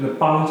reflected in the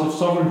balance of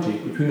sovereignty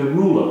between the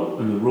ruler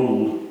and the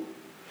ruled.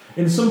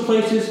 In some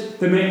places,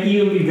 there may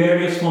even be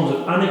various forms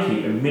of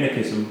anarchy and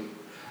minarchism,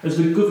 as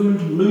the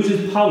government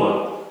loses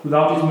power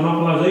without its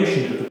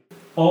monopolisation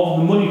of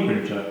the money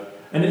printer,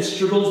 and it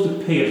struggles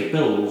to pay its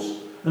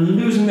bills, and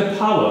losing the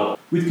power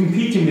with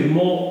competing with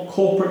more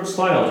corporate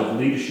styles of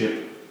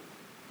leadership.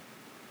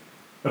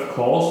 Of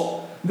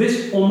course,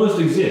 this almost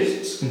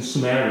exists in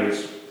some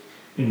areas.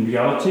 In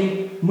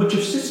reality, much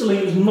of Sicily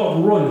is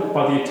not run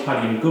by the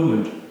Italian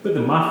government, but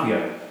the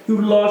mafia,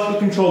 who largely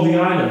control the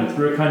island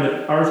through a kind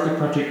of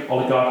aristocratic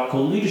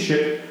oligarchical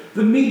leadership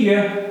the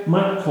media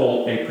might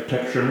call a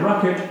protection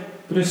racket,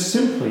 but is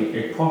simply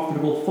a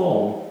profitable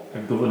form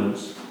of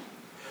governance.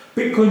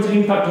 Bitcoin's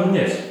impact on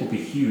this will be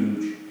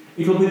huge.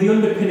 It will be the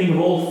underpinning of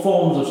all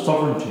forms of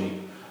sovereignty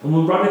and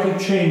will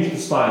radically change the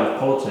style of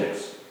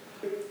politics.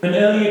 An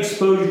early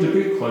exposure to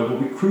Bitcoin will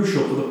be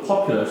crucial for the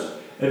populace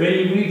of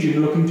any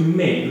region looking to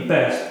make the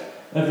best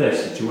of their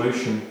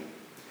situation.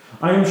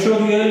 I am sure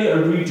the earlier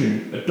a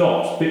region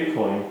adopts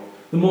Bitcoin,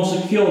 the more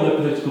secure their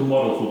political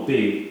models will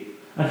be,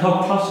 and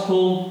how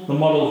classical the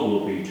models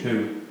will be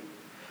too.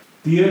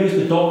 The earliest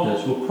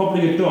adopters will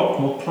probably adopt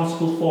more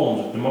classical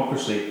forms of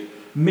democracy,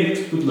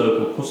 mixed with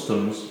local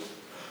customs.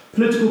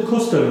 Political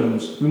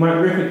customs we might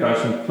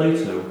recognise from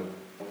Plato,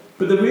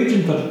 but the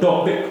regions that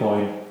adopt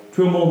Bitcoin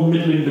to a more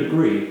middling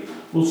degree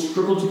will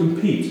struggle to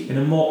compete in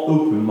a more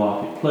open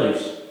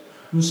marketplace,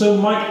 and so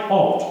might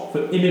opt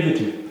for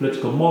innovative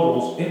political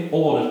models in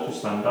order to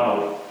stand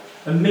out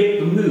and make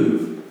the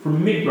move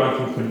from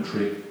mid-ranking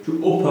country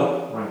to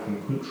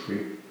upper-ranking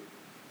country.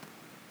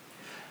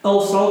 El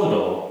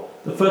Salvador,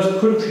 the first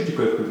country to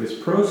go through this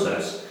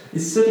process,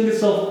 is setting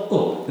itself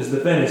up as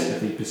the Venice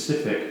of the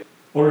Pacific,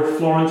 or a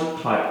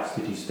Florence-type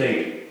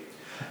city-state.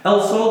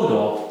 El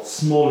Salvador,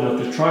 small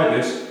enough to try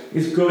this,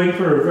 is going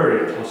for a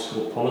very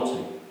classical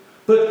polity,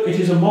 but it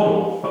is a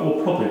model that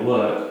will probably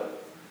work.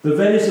 The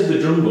Venice of the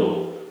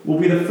jungle will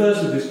be the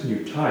first of this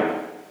new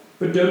type,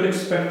 but don't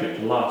expect it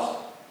to last.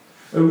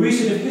 A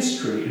reset of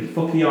history in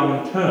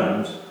Fukuyama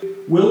terms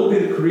will be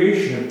the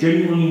creation of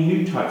genuinely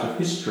new types of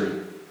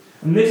history,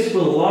 and this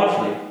will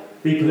largely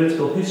be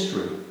political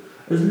history,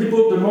 as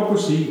liberal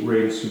democracy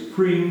reigns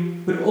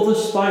supreme, but other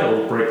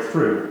styles break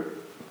through,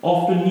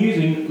 often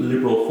using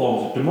liberal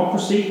forms of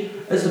democracy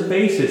as the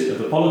basis of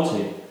the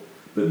polity,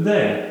 but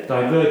then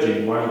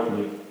diverging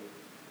wildly.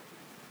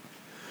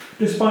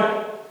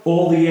 Despite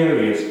all the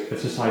areas of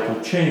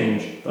societal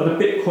change that a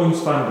Bitcoin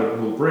standard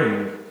will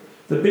bring,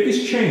 the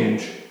biggest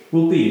change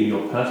will be in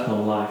your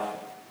personal life.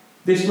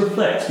 This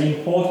reflects the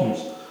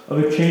importance of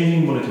a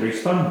changing monetary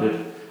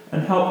standard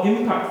and how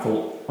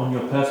impactful on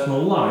your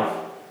personal life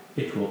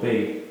it will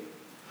be.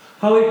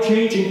 How a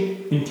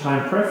changing in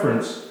time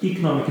preference,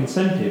 economic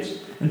incentives,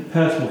 and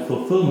personal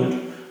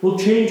fulfillment will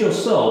change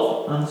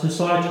yourself and the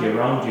society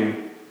around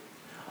you.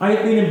 I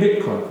have been in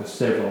Bitcoin for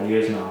several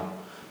years now,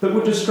 but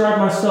would describe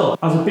myself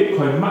as a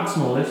Bitcoin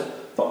maximalist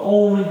for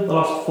only the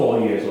last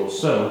 4 years or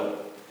so.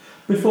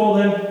 Before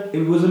then,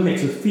 it was a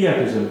mix of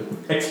fiatism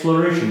with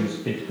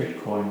explorations into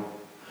Bitcoin.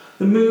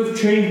 The move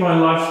changed my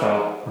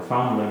lifestyle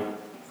profoundly,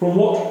 from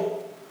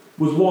what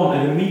was one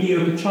of a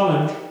mediocre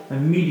challenge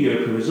and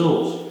mediocre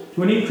results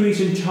to an increase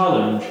in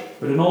challenge,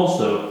 but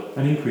also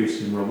an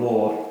increase in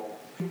reward.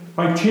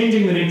 By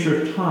changing the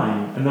nature of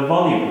time and the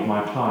value of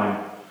my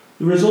time,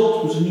 the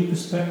result was a new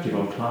perspective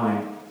on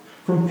time.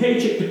 From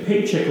paycheck to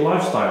paycheck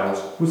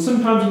lifestyles, with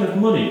sometimes enough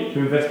money to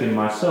invest in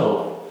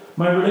myself,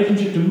 my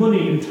relationship to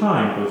money and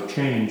time both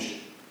changed.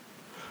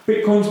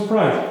 Bitcoin's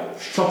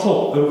price shot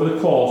up over the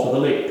course of the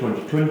late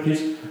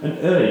 2020s and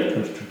early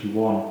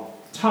 2021.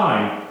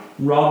 Time,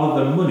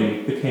 rather than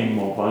money, became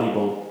more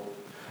valuable.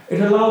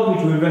 It allowed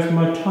me to invest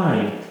my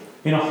time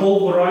in a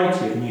whole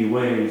variety of new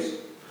ways.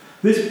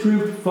 This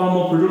proved far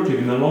more productive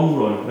in the long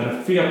run than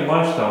a fiat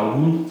lifestyle with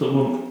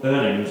month-to-month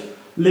earnings,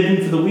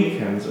 living for the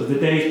weekends as the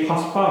days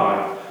pass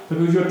by,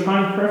 because your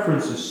time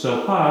preference is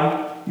so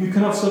high you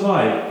cannot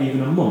survive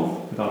even a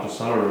month without a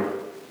salary.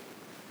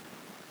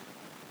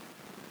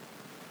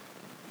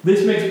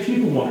 This makes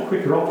people want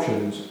quicker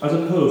options as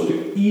opposed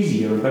to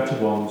easier and better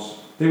ones.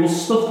 They will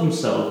stuff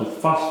themselves with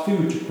fast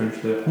food to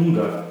quench their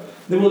hunger.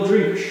 They will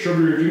drink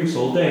sugary drinks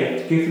all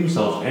day to give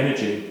themselves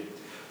energy.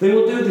 They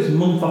will do this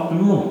month after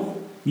month,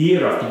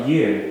 year after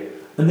year,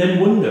 and then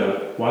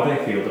wonder why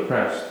they feel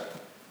depressed.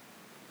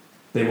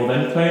 They will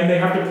then claim they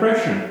have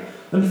depression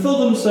and fill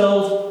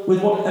themselves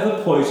with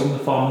whatever poison the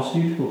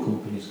pharmaceutical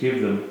companies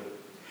give them.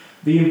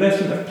 The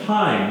investment of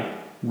time,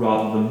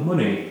 rather than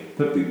money,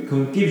 that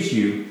Bitcoin gives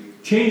you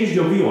changes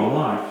your view on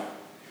life.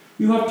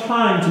 You have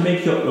time to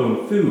make your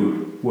own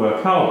food,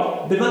 work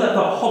out, develop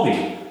that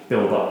hobby,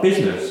 build that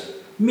business,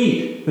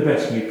 meet the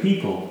best new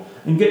people,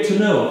 and get to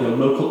know your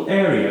local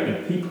area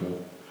and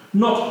people.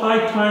 Not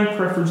high time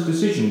preference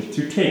decisions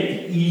to take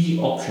the easy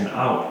option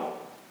out.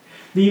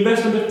 The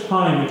investment of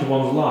time into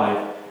one's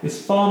life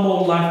is far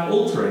more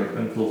life-altering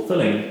and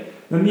fulfilling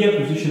than the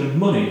acquisition of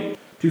money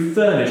to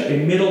furnish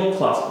a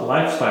middle-class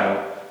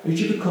lifestyle as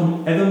you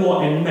become ever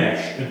more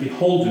enmeshed and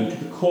beholden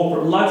to the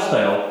corporate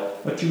lifestyle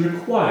that you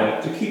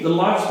require to keep the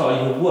lifestyle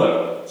you have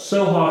worked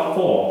so hard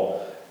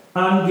for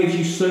and gives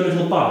you so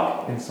little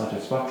back in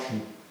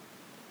satisfaction.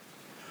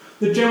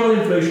 The general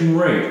inflation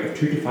rate of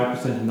 2 to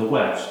 5% in the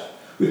West,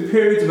 with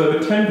periods of over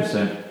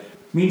 10%,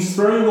 means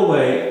throwing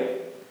away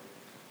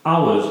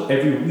hours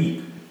every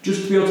week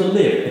just to be able to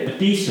live a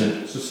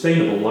decent,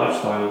 sustainable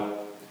lifestyle.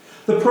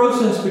 The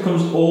process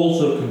becomes all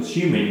so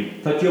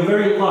consuming that your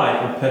very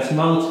life and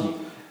personality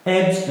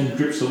ebbs and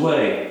drips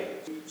away,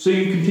 so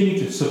you continue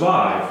to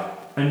survive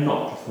and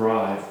not to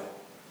thrive.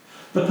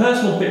 The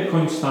personal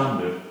Bitcoin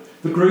standard,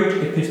 the great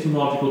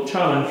epistemological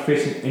challenge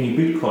facing any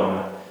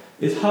Bitcoiner,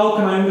 is how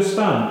can I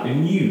understand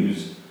and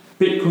use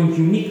Bitcoin's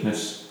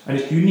uniqueness and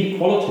its unique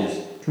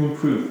qualities to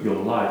improve your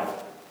life?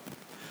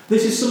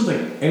 This is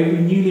something every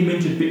newly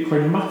minted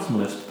Bitcoin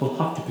maximalist will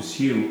have to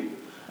pursue,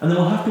 and they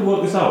will have to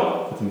work this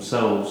out for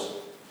themselves.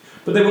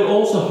 But they will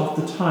also have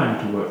the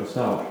time to work this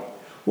out.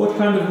 What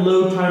kind of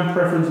low time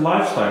preference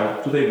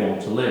lifestyle do they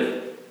want to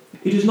live?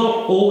 It is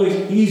not always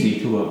easy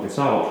to work this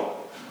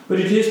out, but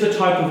it is the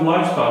type of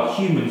lifestyle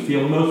humans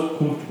feel most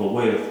comfortable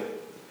with.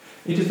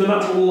 It is the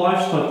natural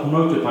lifestyle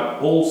promoted by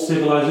all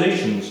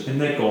civilizations in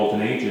their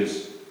golden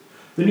ages.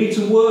 The need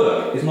to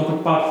work is not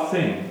a bad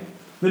thing.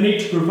 The need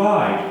to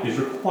provide is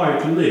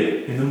required to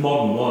live in the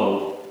modern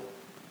world.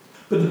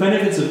 But the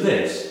benefits of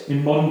this,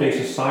 in modern day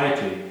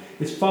society,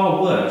 is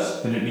far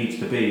worse than it needs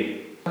to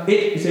be.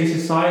 It is a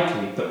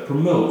society that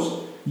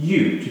promotes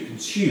you to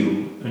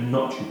consume and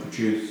not to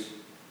produce.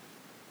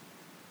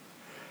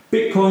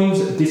 Bitcoin's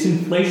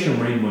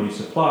disinflationary money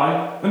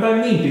supply, and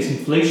I mean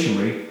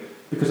disinflationary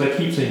because I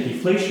keep saying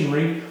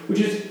deflationary, which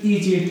is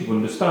easier to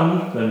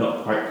understand than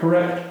not quite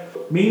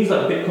correct, means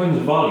that Bitcoin's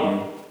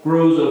value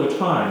grows over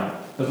time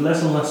as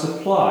less and less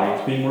supply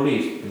is being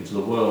released into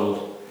the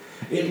world.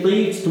 It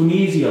leads to an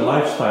easier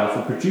lifestyle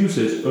for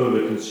producers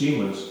over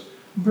consumers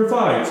and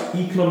provides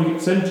economic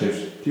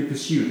incentives to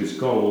pursue this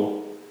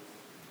goal.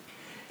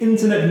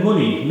 Internet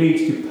money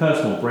leads to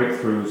personal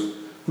breakthroughs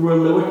through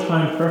a lower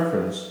time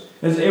preference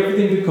as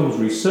everything becomes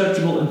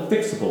researchable and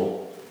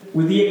fixable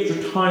with the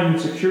extra time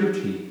and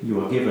security you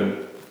are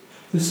given.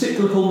 The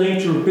cyclical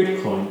nature of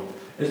Bitcoin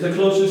is the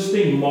closest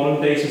thing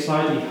modern day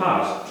society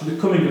has to the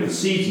coming of the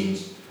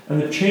seasons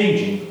and the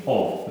changing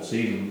of the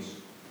seasons.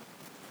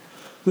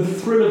 The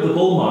thrill of the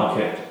bull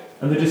market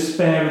and the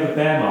despair of the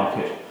bear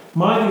market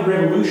might be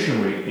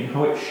revolutionary in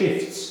how it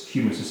shifts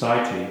human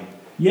society.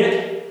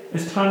 Yet,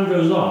 as time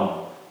goes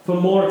on, for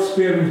more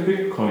experienced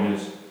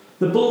Bitcoiners,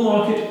 the bull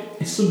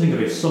market is something of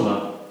a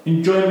summer,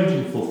 enjoyment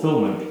and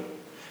fulfillment.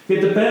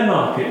 Yet the bear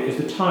market is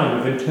the time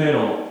of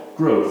internal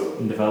growth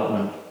and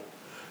development.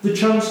 The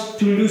chance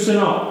to loosen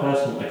up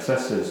personal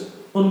excesses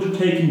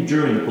undertaken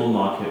during the bull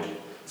market,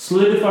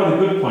 solidify the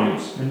good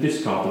points and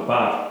discard the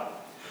bad.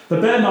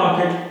 The bear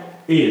market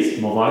is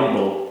more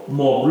valuable,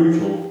 more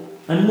brutal,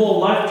 and more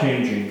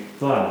life-changing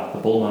than the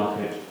bull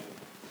market.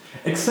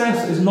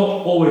 Excess is not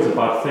always a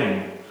bad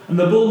thing, and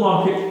the bull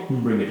market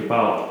can bring it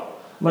about.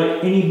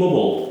 Like any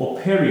bubble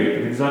or period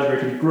of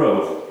exaggerated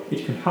growth,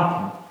 it can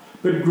happen,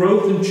 but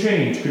growth and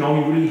change can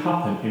only really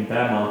happen in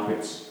bear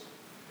markets.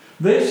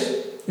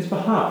 This is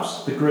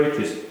perhaps the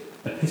greatest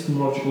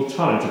epistemological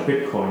challenge of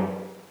Bitcoin,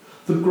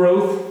 the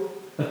growth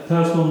of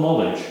personal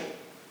knowledge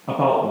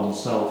about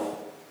oneself.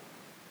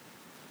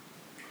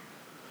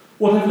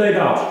 What I've laid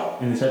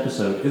out in this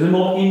episode is a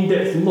more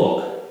in-depth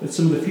look at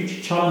some of the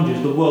future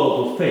challenges the world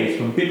will face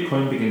when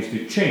Bitcoin begins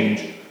to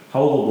change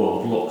how the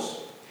world looks.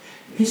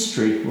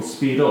 History will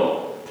speed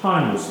up,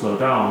 time will slow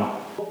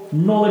down,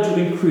 knowledge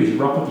will increase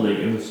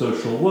rapidly in the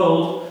social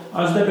world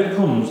as there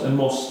becomes a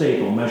more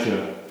stable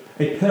measure,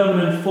 a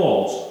permanent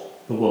force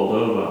the world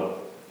over.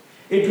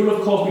 It will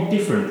of course be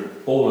different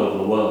all over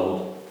the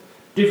world.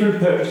 Different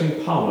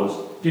purchasing powers,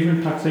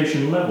 different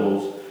taxation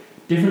levels,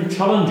 different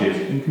challenges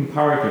in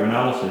comparative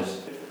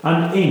analysis,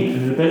 and in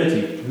an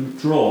ability to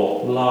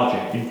draw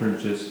larger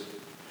inferences.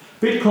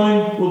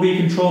 Bitcoin will be a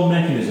control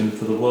mechanism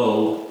for the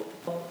world.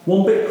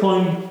 One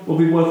Bitcoin will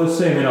be worth the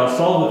same in El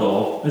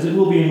Salvador as it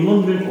will be in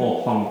London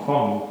or Hong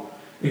Kong.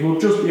 It will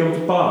just be able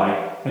to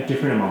buy a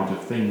different amount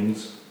of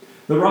things.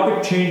 The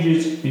rapid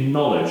changes in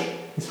knowledge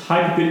as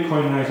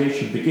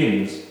hyper-Bitcoinization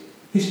begins,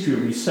 history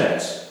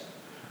resets,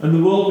 and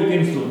the world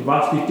begins to look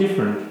vastly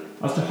different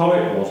as to how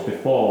it was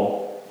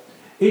before.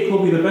 It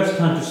will be the best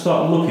time to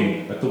start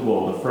looking at the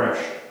world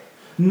afresh.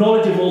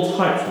 Knowledge of all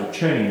types will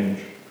change,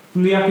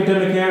 from the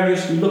academic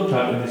areas we looked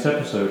at in this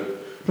episode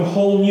to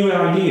whole new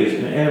ideas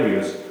and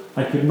areas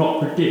I could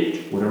not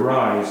predict would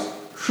arise,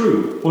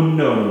 true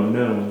unknown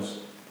unknowns.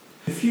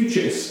 The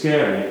future is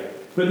scary,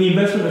 but the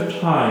investment of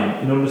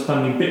time in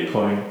understanding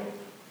Bitcoin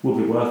will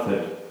be worth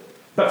it.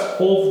 That's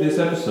all for this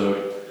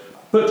episode,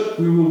 but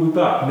we will be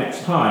back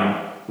next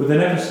time with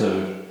an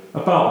episode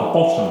about the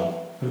bottom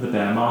of the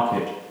bear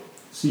market.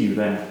 See you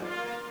then.